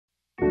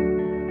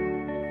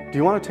Do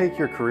you want to take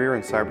your career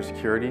in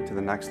cybersecurity to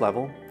the next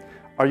level?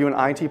 Are you an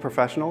IT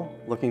professional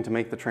looking to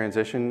make the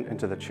transition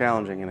into the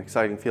challenging and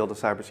exciting field of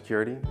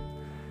cybersecurity?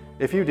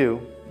 If you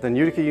do, then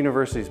Utica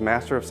University's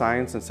Master of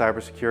Science in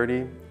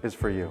Cybersecurity is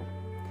for you.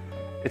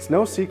 It's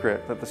no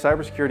secret that the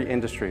cybersecurity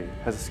industry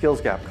has a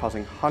skills gap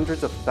causing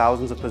hundreds of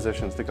thousands of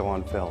positions to go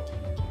unfilled.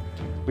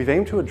 We've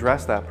aimed to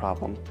address that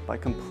problem by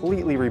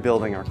completely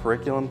rebuilding our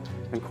curriculum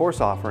and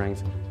course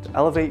offerings to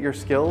elevate your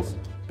skills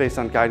based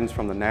on guidance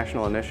from the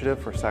National Initiative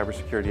for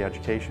Cybersecurity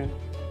Education,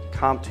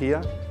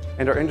 CAE-CD,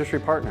 and our industry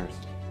partners.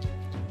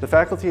 The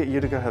faculty at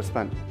Utica have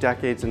spent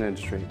decades in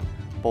industry,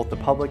 both the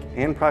public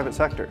and private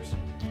sectors,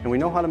 and we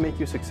know how to make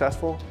you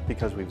successful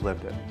because we've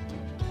lived it.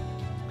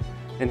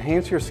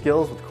 Enhance your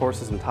skills with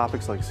courses in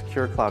topics like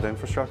secure cloud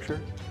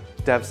infrastructure,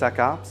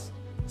 DevSecOps,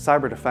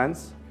 cyber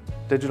defense,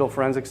 digital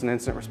forensics and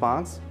incident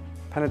response,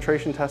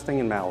 penetration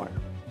testing, and malware.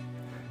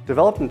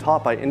 Developed and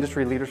taught by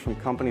industry leaders from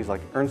companies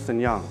like Ernst &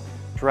 Young,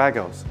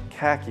 Dragos,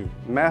 CAE,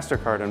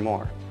 MasterCard, and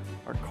more,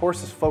 our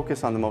courses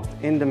focus on the most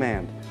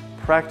in-demand,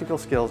 practical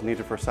skills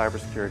needed for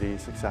cybersecurity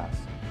success,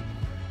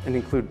 and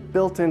include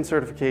built-in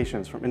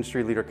certifications from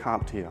industry leader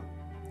CAE-CD.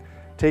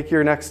 Take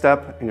your next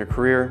step in your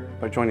career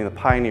by joining the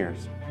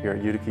pioneers here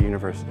at Utica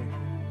University.